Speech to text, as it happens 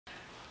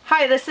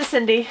Hi, this is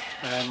Cindy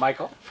And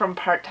Michael from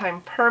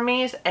Part-Time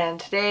Permies, and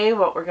today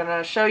what we're going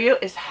to show you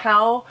is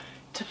how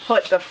to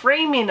put the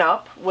framing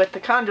up with the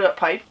conduit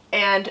pipe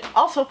and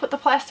also put the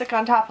plastic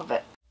on top of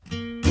it.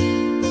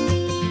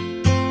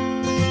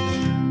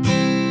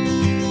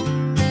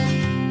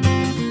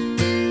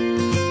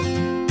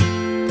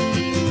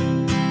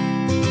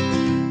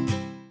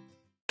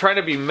 trying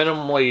to be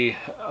minimally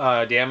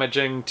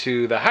damaging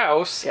to the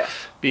house. Yes.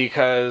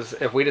 Because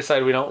if we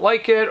decide we don't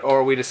like it,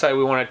 or we decide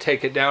we want to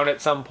take it down at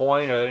some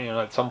point, or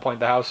at some point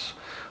the house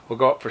will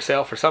go up for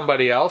sale for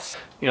somebody else,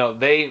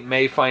 they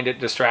may find it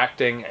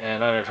distracting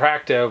and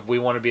unattractive. We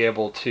want to be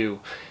able to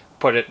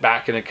put it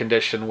back in a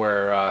condition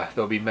where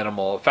there'll be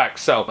minimal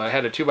effects. So I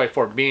had a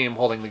 2x4 beam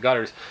holding the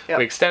gutters. Yep.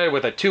 We extended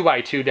with a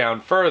 2x2 down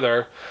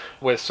further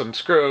with some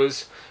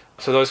screws.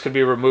 So those could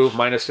be removed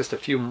minus just a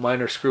few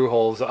minor screw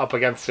holes up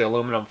against the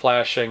aluminum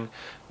flashing.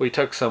 We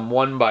took some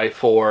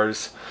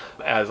 1x4s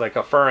as like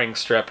a furring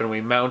strip, and we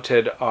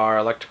mounted our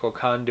electrical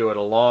conduit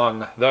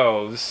along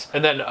those,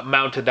 and then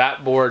mounted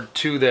that board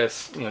to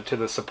this, to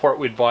the support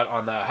we'd bought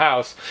on the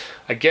house.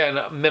 Again,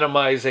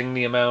 minimizing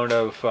the amount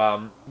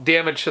of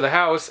damage to the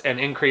house and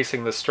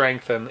increasing the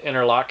strength and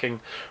interlocking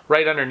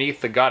right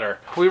underneath the gutter.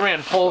 We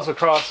ran poles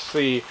across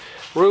the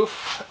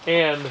roof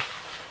and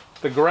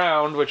the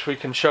ground, which we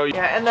can show you.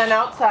 Yeah, and then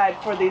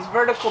outside for these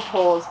vertical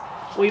poles,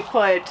 we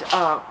put,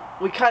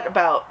 we cut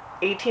about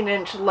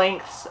 18-inch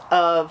lengths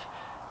of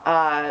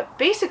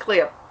basically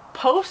a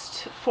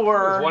post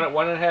for... It was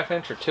 1.5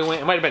 inch or 2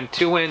 inch. It might have been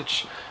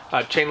 2-inch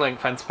chain link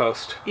fence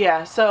post.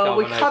 Yeah, so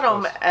we cut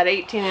them at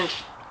 18-inch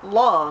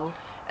long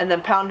and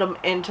then pound them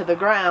into the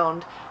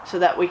ground so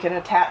that we can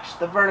attach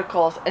the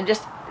verticals and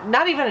just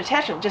not even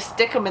attach them, just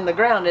stick them in the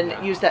ground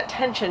and use that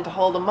tension to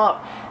hold them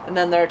up, and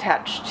then they're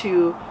attached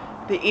to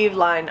the eave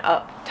line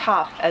up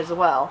top as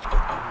well.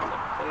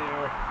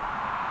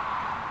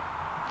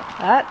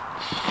 That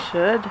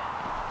should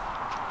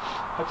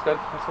That's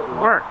what we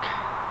work.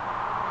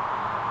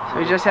 So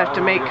we just have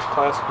to make just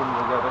clasp them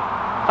together.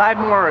 5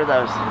 more of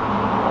those.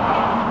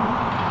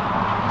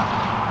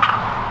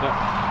 Yep.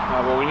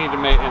 Well, we need to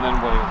make, and then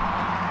we'll...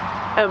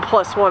 And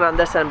plus 1 on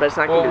this end, but it's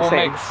not going to be the same.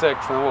 We'll make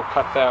 6, and then we'll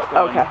cut that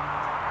one. Okay.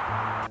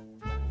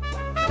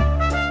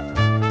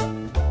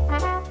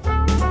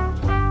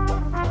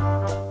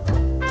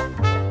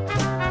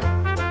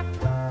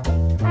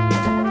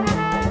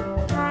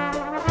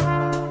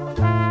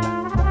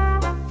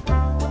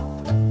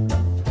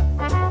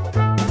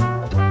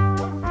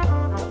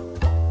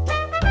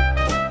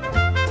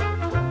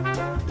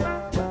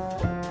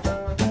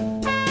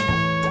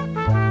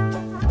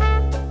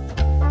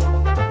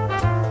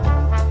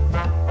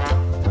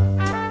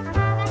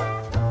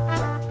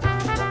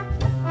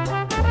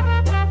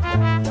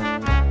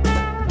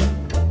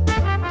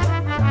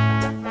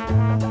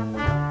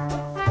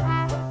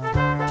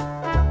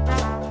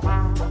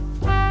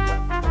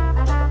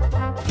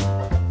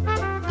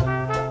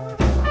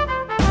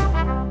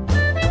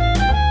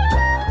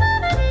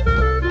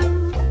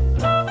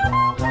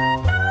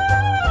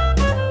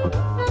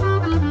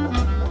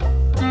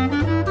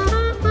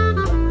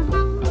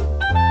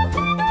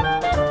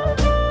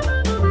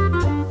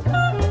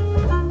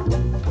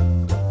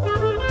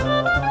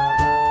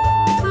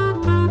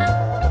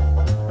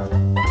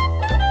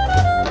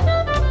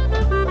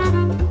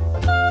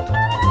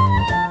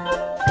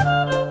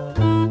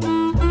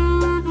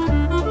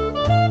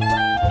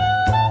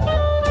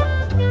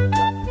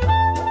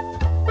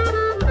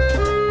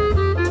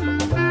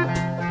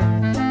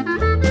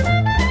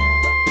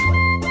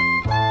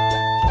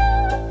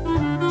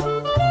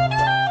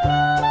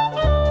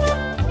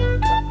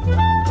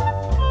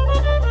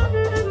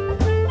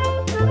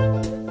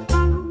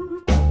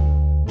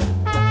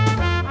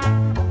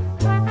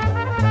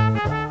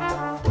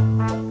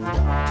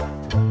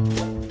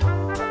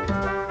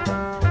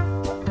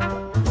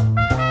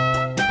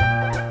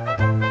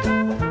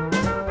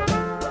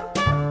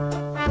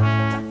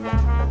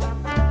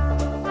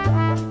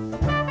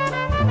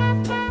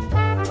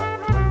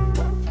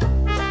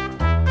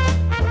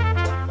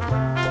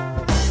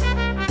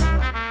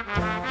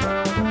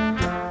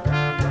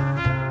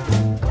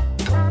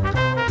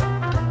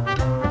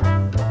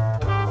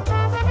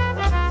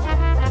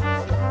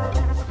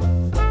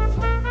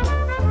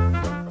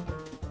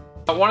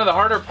 One of the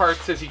harder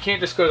parts is you can't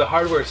just go to the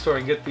hardware store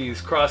and get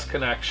these cross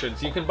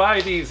connections. You can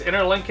buy these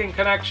interlinking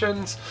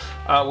connections.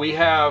 We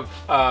have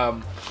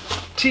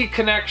T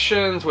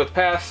connections with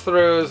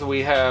pass-throughs.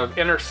 We have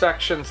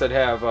intersections that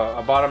have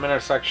a bottom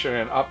intersection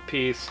and up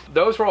piece.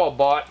 Those were all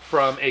bought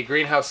from a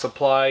greenhouse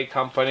supply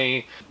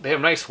company. They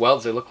have nice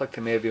welds. They look like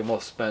they may have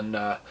almost been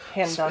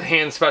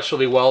hand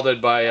specialty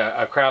welded by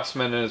a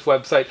craftsman in his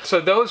website.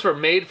 So those were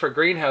made for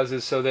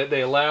greenhouses so that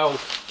they allow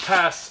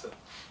pass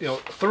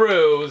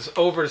throughs,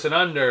 overs and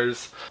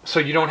unders,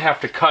 so you don't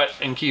have to cut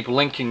and keep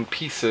linking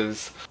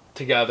pieces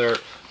together.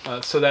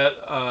 So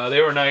that they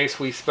were nice.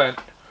 We spent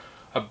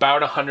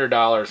about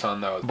 $100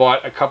 on those.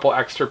 Bought a couple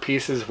extra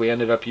pieces. We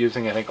ended up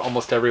using, I think,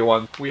 almost every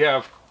one. We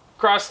have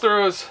cross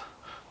throws,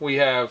 we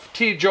have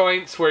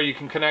T-joints where you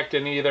can connect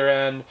in either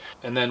end,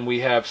 and then we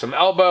have some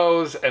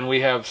elbows, and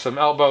we have some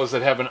elbows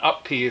that have an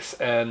up piece,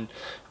 and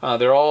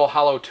they're all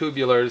hollow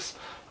tubulars.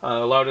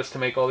 Allowed us to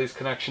make all these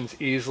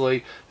connections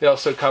easily. They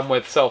also come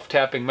with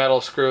self-tapping metal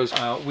screws.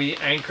 We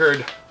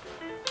anchored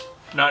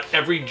not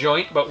every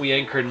joint, but we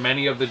anchored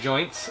many of the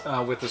joints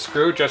with a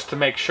screw, just to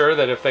make sure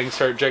that if things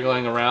start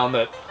jiggling around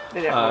that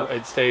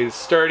it stays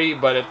sturdy,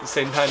 but at the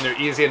same time they're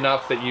easy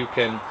enough that you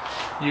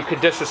could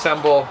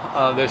disassemble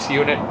this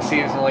unit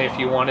seasonally if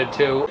you wanted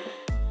to.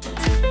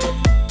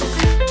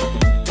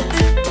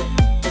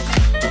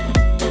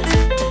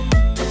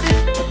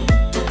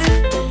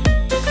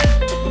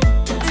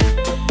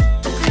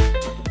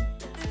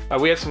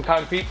 We have some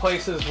concrete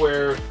places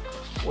where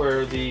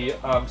the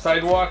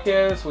sidewalk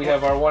is. We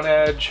have our one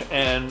edge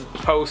and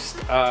post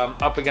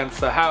up against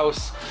the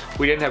house.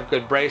 We didn't have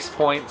good brace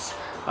points.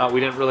 We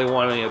didn't really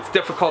want to, it's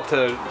difficult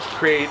to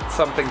create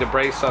something to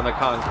brace on the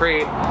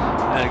concrete.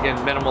 And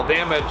again, minimal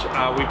damage.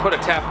 We put a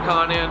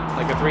TAPCon in,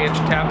 like a 3-inch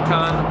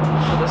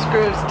TAPCon. So the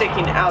screw is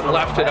sticking out a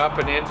Left it up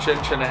an inch,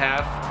 inch and a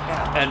half.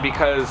 Yeah. And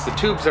because the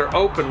tubes are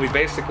open, we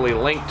basically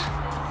linked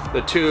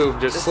the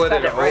tube, just slid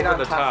it right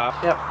over the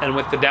top. Yep. And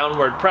with the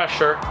downward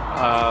pressure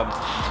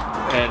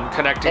and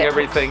connecting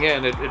everything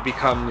in, it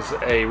becomes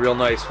a real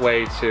nice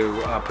way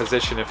to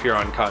position if you're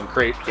on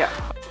concrete. Yeah.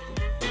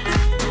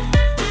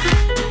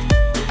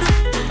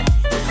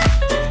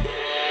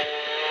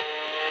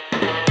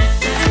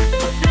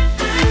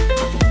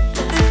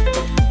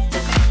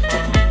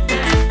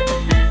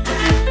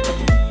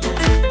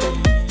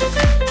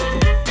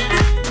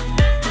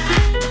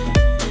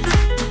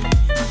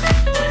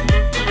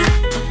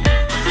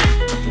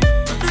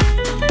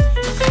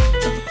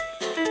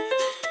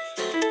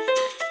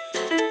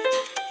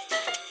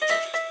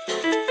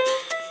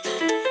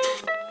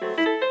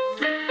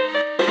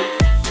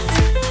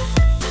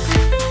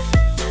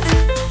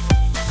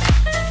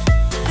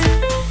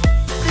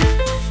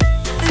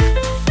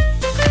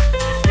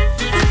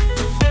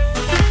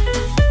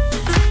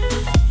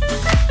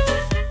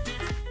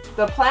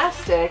 The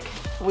plastic,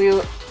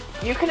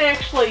 you can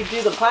actually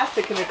do the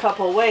plastic in a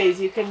couple of ways.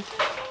 You can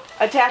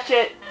attach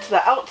it to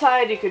the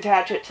outside, you could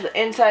attach it to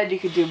the inside, you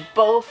could do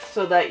both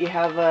so that you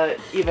have a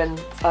even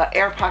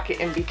air pocket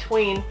in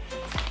between.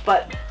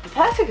 But the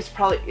plastic is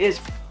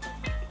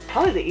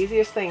probably the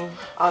easiest thing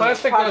on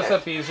plastic this project.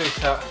 goes up easy.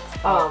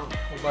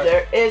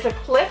 There is a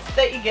clip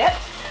that you get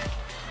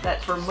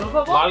that's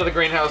removable. A lot of the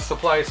greenhouse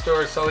supply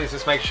stores sell these,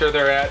 just make sure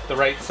they're at the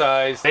right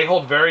size. They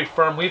hold very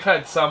firm. We've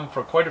had some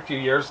for quite a few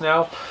years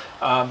now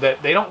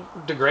that they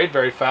don't degrade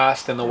very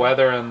fast in the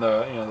weather and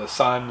the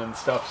sun and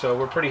stuff. So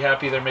we're pretty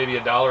happy. They're maybe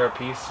 $1 a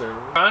piece.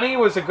 Johnny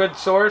was a good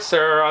source.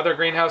 There are other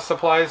greenhouse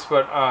supplies,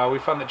 but we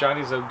found that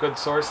Johnny's a good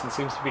source and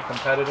seems to be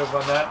competitive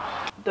on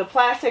that. The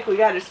plastic we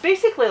got is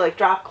basically like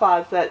drop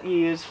cloths that you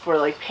use for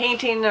like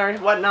painting or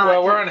whatnot.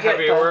 Well, we're on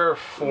heavier.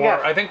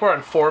 I think we're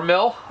on 4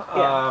 mil.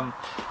 Yeah.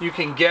 You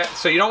can get,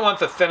 so you don't want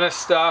the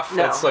thinnest stuff. No.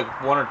 That's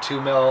like 1 or 2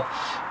 mil.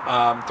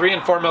 3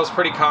 and 4 mil is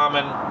pretty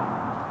common.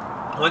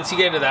 Once you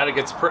get into that, it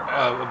gets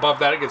above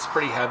that, it gets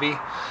pretty heavy.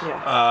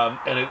 Yeah.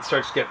 And it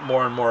starts to get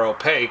more and more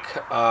opaque.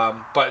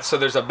 But so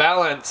there's a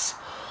balance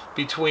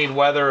between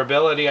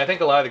weatherability. I think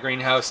a lot of the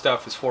greenhouse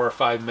stuff is 4 or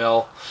 5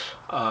 mil.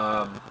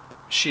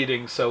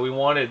 Sheeting, so we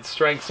wanted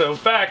strength. So in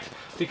fact,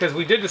 because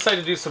we did decide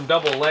to do some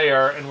double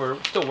layer, and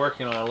we're still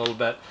working on it a little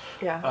bit,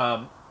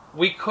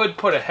 we could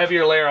put a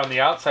heavier layer on the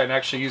outside and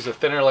actually use a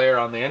thinner layer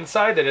on the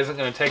inside that isn't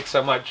going to take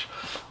so much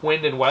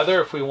wind and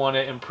weather if we want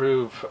to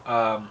improve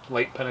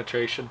light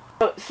penetration.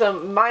 So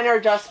some minor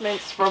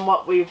adjustments from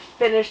what we've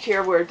finished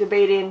here. We're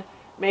debating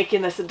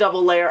making this a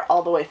double layer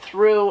all the way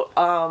through.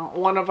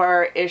 One of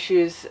our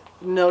issues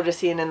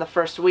noticing in the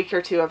first week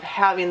or two of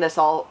having this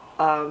all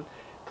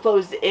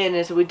closed in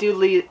is we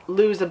do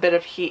lose a bit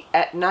of heat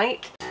at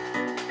night.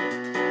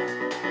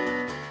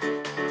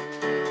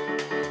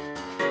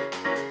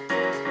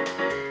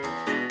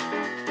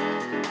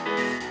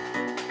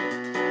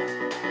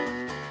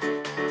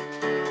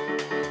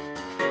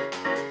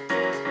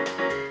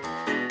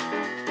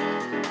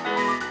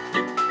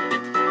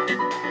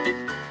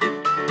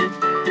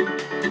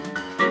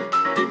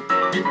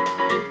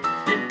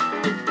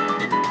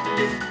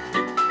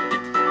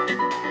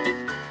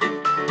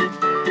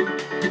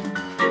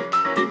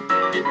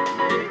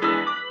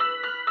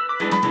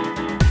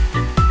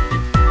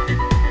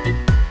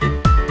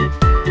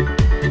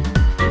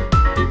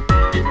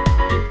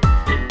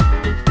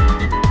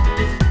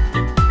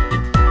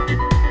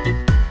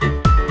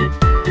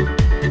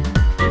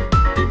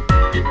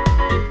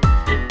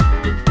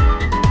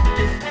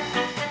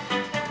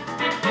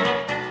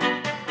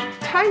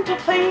 Time to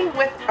play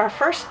with our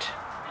first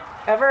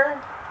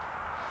ever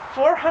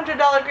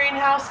 $400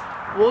 greenhouse.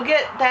 We'll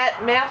get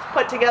that math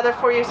put together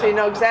for you so you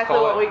know exactly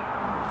what we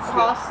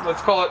cost?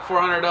 Let's call it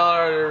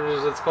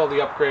 $400. Let's call the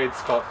upgrades,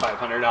 call it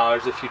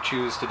 $500 if you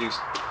choose to do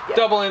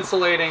double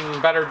insulating,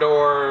 better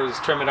doors,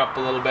 trim it up a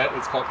little bit.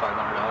 Let's call it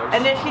 $500.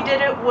 And if you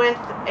did it with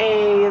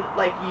a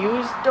like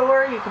used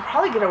door, you could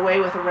probably get away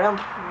with around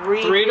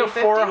 $300 to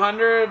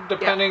 $400,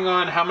 depending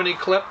on how many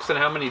clips and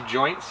how many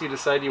joints you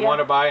decide you want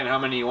to buy and how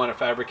many you want to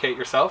fabricate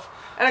yourself.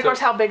 And of course,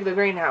 how big the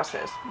greenhouse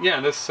is.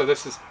 Yeah, so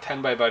this is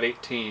 10 by about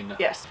 18.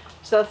 Yes.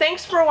 So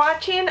thanks for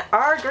watching.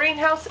 Our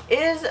greenhouse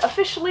is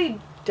officially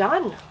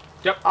done.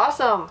 Yep.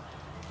 Awesome.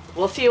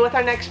 We'll see you with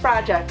our next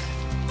project.